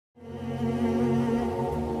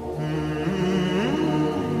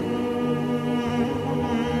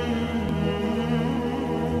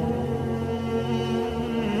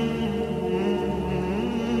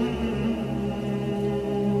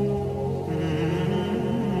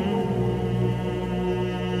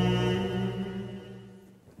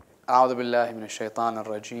أعوذ بالله من الشيطان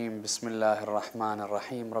الرجيم بسم الله الرحمن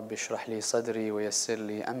الرحيم رب اشرح لي صدري ويسر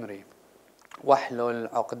لي أمري واحلل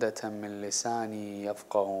عقدة من لساني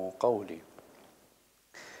يفقه قولي.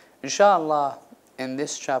 Inshallah, in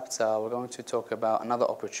this chapter we're going to talk about another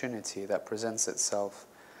opportunity that presents itself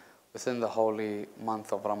within the holy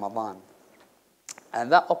month of Ramadan. And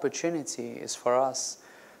that opportunity is for us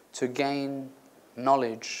to gain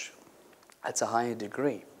knowledge at a higher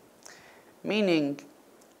degree. Meaning,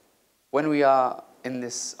 when we are in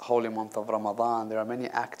this holy month of Ramadan, there are many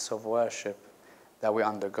acts of worship that we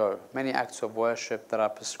undergo. Many acts of worship that are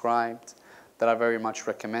prescribed, that are very much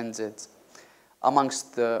recommended.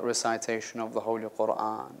 Amongst the recitation of the Holy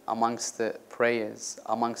Quran, amongst the prayers,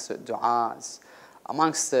 amongst the du'as,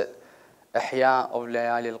 amongst the ihya of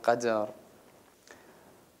Layali al-Qadr.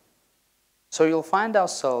 So you'll find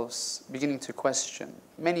ourselves beginning to question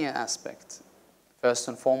many aspects. First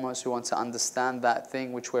and foremost, we want to understand that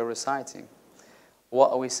thing which we're reciting.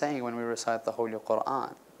 What are we saying when we recite the Holy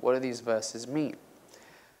Quran? What do these verses mean?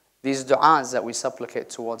 These du'as that we supplicate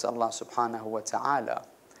towards Allah subhanahu wa ta'ala,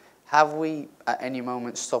 have we at any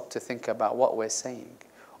moment stopped to think about what we're saying?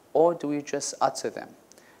 Or do we just utter them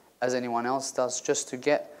as anyone else does, just to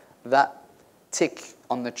get that tick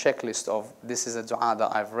on the checklist of this is a du'a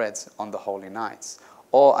that I've read on the holy nights,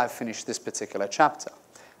 or I've finished this particular chapter?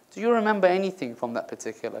 Do you remember anything from that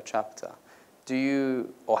particular chapter? Do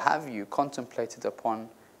you, or have you contemplated upon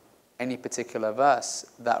any particular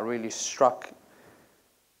verse that really struck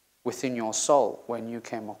within your soul when you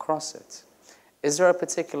came across it? Is there a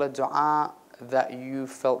particular dua that you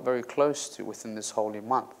felt very close to within this holy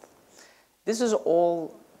month? This is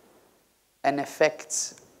all an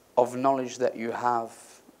effect of knowledge that you have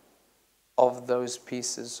of those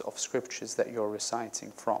pieces of scriptures that you're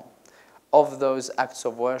reciting from, of those acts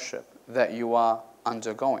of worship that you are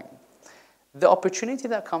undergoing. The opportunity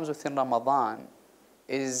that comes within Ramadan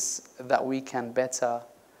is that we can better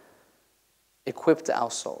equip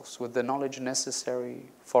ourselves with the knowledge necessary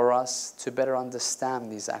for us to better understand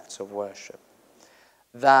these acts of worship.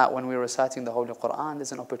 That when we're reciting the Holy Quran,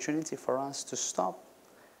 there's an opportunity for us to stop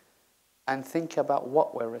and think about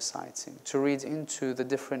what we're reciting, to read into the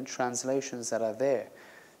different translations that are there,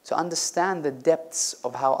 to understand the depths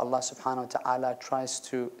of how Allah subhanahu wa ta'ala tries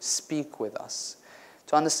to speak with us,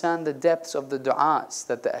 to understand the depths of the du'as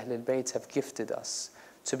that the Ahlul Bayt have gifted us,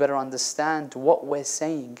 to better understand what we're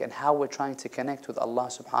saying and how we're trying to connect with Allah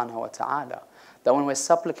subhanahu wa ta'ala. That when we're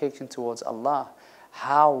supplicating towards Allah,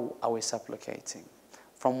 how are we supplicating?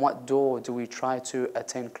 From what door do we try to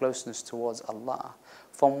attain closeness towards Allah?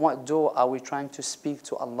 From what door are we trying to speak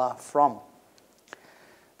to Allah from?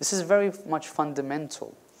 This is very much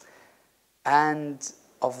fundamental and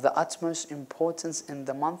of the utmost importance in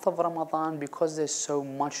the month of Ramadan, because there's so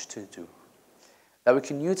much to do. That we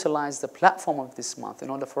can utilize the platform of this month in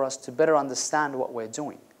order for us to better understand what we're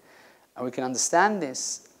doing. And we can understand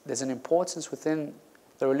this. There's an importance within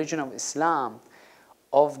the religion of Islam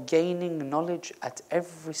of gaining knowledge at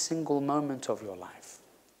every single moment of your life.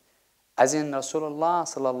 As in Rasulullah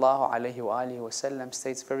sallallahu alayhi wa alihi wa sallam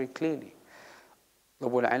states very clearly,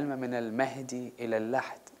 طُلُبُ الْعِلْمَ مِنَ الْمَهْدِ إِلَى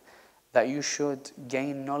اللَّحْدِ, that you should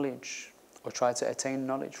gain knowledge or try to attain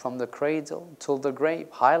knowledge from the cradle till the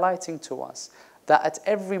grave, highlighting to us that at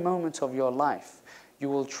every moment of your life, you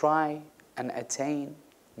will try and attain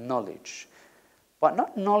knowledge. But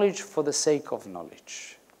not knowledge for the sake of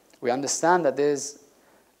knowledge. We understand that there's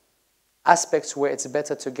aspects where it's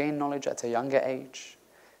better to gain knowledge at a younger age.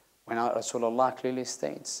 When Rasulullah clearly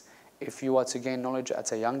states, if you are to gain knowledge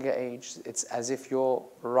at a younger age, it's as if you're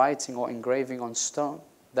writing or engraving on stone,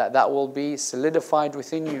 that will be solidified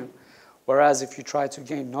within you. Whereas if you try to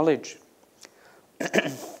gain knowledge,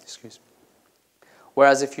 excuse me.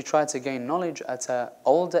 Whereas if you try to gain knowledge at an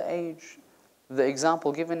older age, the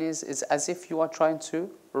example given is as if you are trying to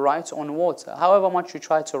write on water. However much you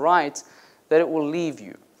try to write, that it will leave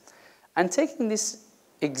you. And taking this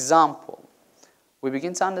example, we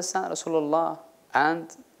begin to understand Rasulullah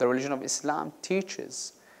and the religion of Islam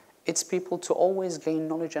teaches its people to always gain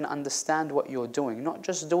knowledge and understand what you're doing, not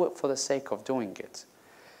just do it for the sake of doing it.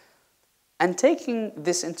 And taking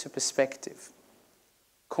this into perspective,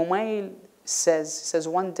 Kumail says,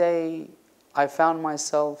 one day I found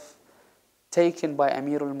myself taken by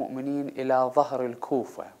Amir al-Mu'mineen ila Dhahr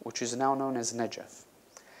al-Kufa, which is now known as Najaf.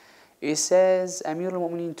 He says, Amir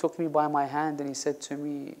al-Mu'mineen took me by my hand and he said to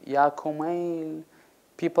me, Ya Kumail,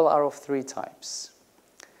 people are of three types.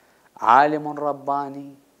 Alimun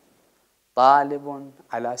Rabbani, Talibun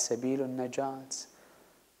ala sabil al-Najat,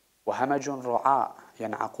 wa hamajun ru'a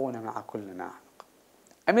yan'aquna ma'a kulli na'aq.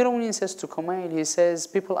 Amir al-Mu'mineen says to Kumail, he says,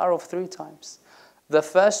 people are of three types. The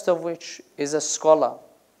first of which is a scholar,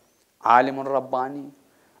 alimun Rabbani,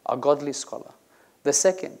 a godly scholar. The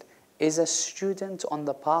second is a student on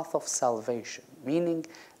the path of salvation, meaning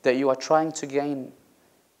that you are trying to gain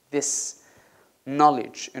this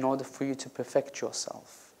knowledge in order for you to perfect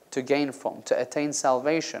yourself, to gain from, to attain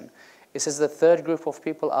salvation. It says the third group of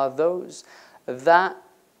people are those that,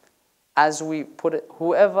 as we put it,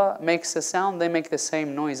 whoever makes a sound, they make the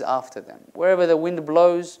same noise after them. Wherever the wind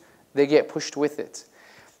blows, they get pushed with it.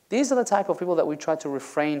 These are the type of people that we try to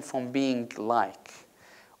refrain from being like.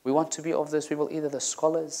 We want to be of those people, either the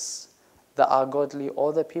scholars that are godly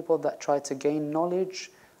or the people that try to gain knowledge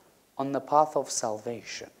on the path of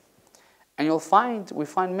salvation. And we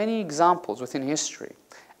find many examples within history,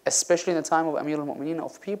 especially in the time of Amir al-Mu'mineen,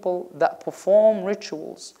 of people that perform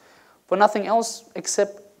rituals for nothing else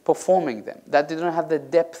except performing them, that they don't have the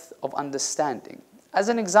depth of understanding. As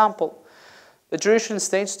an example, the tradition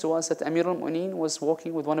states to us that Amir al-Mu'mineen was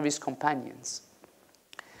walking with one of his companions.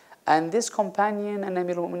 And this companion and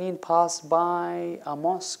Amir al-Mu'mineen passed by a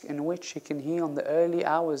mosque in which he can hear on the early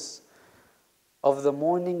hours of the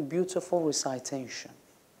morning beautiful recitation.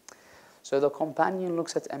 So the companion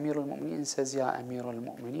looks at Amir al-Mu'mineen and says, Ya Amir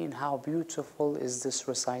al-Mu'mineen, how beautiful is this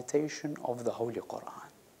recitation of the Holy Quran.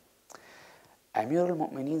 Amir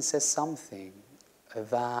al-Mu'mineen says something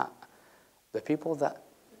that the people that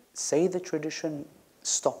say the tradition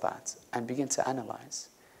stop at and begin to analyze.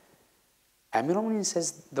 Amir al-Mu'mineen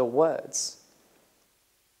says the words,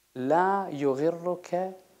 La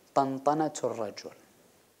yughirruka tantanatul rajul.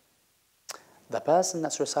 The person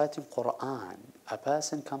that's reciting Quran, a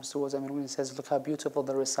person comes towards Amir al-Mu'mineen and says, look how beautiful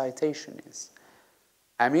the recitation is.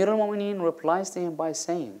 Amir al-Mu'mineen replies to him by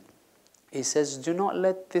saying, he says, do not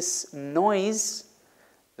let this noise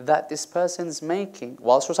that this person's making,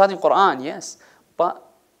 whilst reciting Quran, yes, but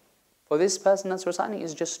for this person that's reciting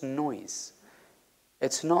is just noise.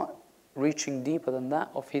 It's not reaching deeper than that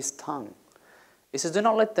of his tongue. He says, do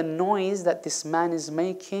not let the noise that this man is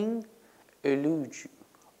making elude you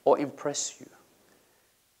or impress you.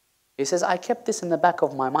 He says, I kept this in the back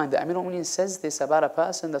of my mind. The Amir al-Mu'mineen says this about a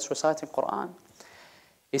person that's reciting Quran.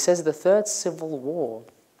 He says, the third civil war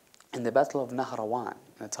in the Battle of Nahrawan,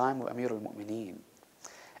 in the time of Amir al-Mu'mineen,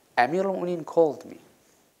 Amir al-Mu'mineen called me.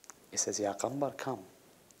 He says, Ya Qambar, come.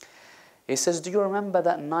 He says, do you remember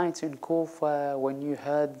that night in Kufa when you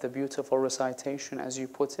heard the beautiful recitation as you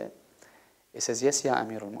put it? He says, yes, Ya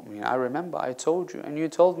Amir al-Mu'mineen. I remember, I told you, and you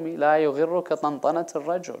told me, La yughirruka tantanat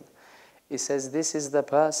al-rajul. He says, this is the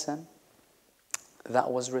person that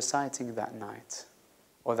was reciting that night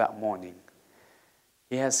or that morning.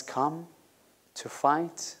 He has come to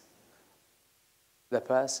fight the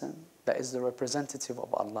person that is the representative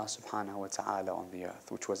of Allah subhanahu wa ta'ala on the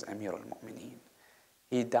earth, which was Amir al-Mu'mineen.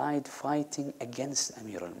 He died fighting against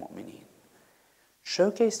Amir al-Mu'mineen,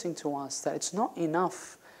 showcasing to us that it's not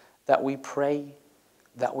enough that we pray,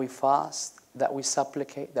 that we fast, that we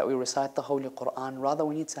supplicate, that we recite the Holy Quran. Rather,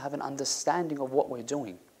 we need to have an understanding of what we're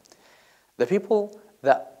doing. The people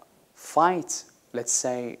that fight, let's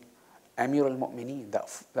say, Amir al-Mu'mineen,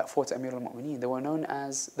 that fought Amir al-Mu'mineen, they were known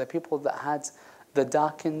as the people that had the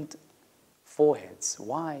darkened foreheads.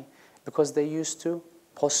 Why? Because they used to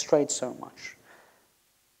prostrate so much.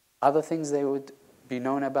 Other things they would be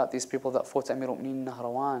known about these people that fought Amir al-Mu'mineen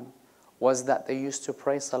Nahrawan was that they used to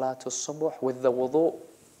pray Salatul Subuh with the wudu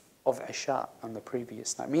of Isha on the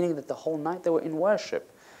previous night, meaning that the whole night they were in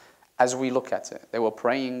worship as we look at it. They were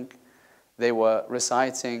praying, they were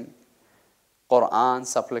reciting Quran,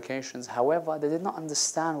 supplications. However, they did not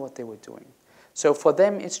understand what they were doing. So for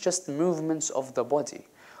them, it's just movements of the body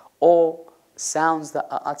or sounds that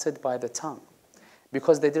are uttered by the tongue,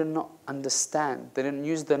 because they did not understand, they didn't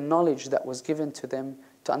use the knowledge that was given to them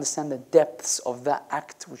to understand the depths of that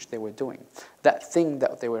act which they were doing, that thing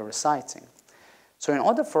that they were reciting. So in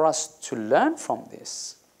order for us to learn from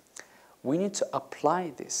this, we need to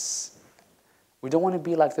apply this. We don't want to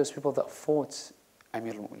be like those people that fought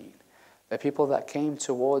Amir al-Mu'mineen, the people that came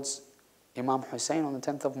towards Imam Hussein on the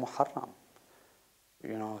 10th of Muharram.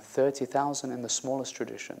 30,000 in the smallest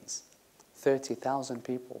traditions. 30,000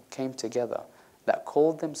 people came together that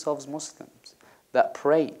called themselves Muslims, that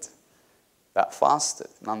prayed, that fasted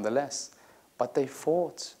nonetheless, but they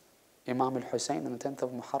fought Imam al-Hussein on the 10th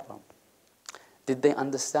of Muharram. Did they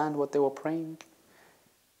understand what they were praying?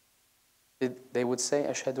 They would say,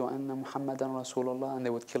 Ashhadu anna Muhammadan Rasulullah, and they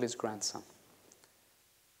would kill his grandson.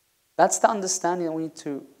 That's the understanding that we need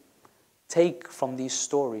to take from these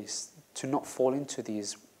stories, to not fall into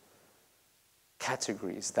these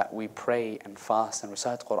categories that we pray and fast and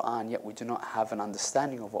recite Quran, yet we do not have an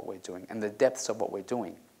understanding of what we're doing and the depths of what we're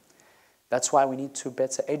doing. That's why we need to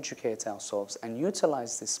better educate ourselves and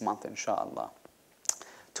utilize this month, inshallah,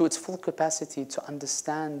 to its full capacity to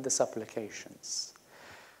understand the supplications,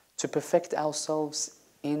 to perfect ourselves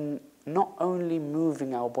in not only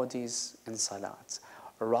moving our bodies in salat,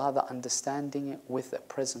 rather understanding it with a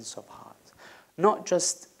presence of heart. Not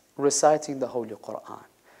just reciting the Holy Quran,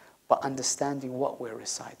 but understanding what we're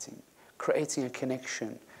reciting, creating a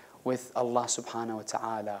connection with Allah subhanahu wa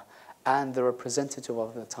ta'ala and the representative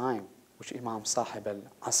of the time, which Imam Sahib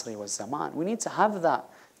al-Asri wa Zaman. We need to have that,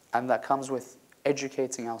 and that comes with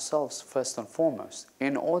educating ourselves first and foremost,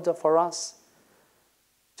 in order for us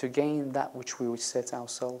to gain that which we would set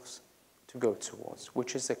ourselves to go towards,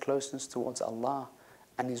 which is the closeness towards Allah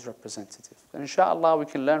and His representative. And inshallah, we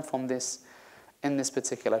can learn from this in this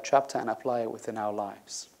particular chapter and apply it within our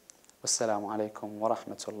lives. Wassalamu alaikum wa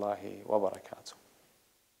rahmatullahi wa barakatuh.